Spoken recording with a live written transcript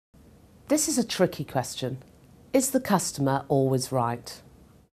This is a tricky question. Is the customer always right?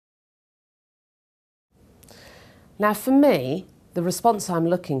 Now for me, the response I'm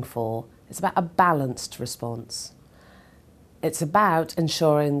looking for is about a balanced response. It's about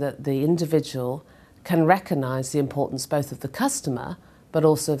ensuring that the individual can recognise the importance both of the customer but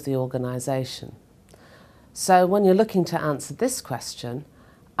also of the organisation. So when you're looking to answer this question,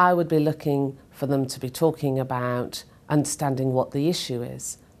 I would be looking for them to be talking about understanding what the issue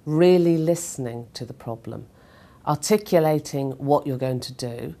is, really listening to the problem, articulating what you're going to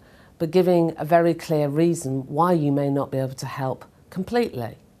do, but giving a very clear reason why you may not be able to help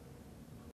completely.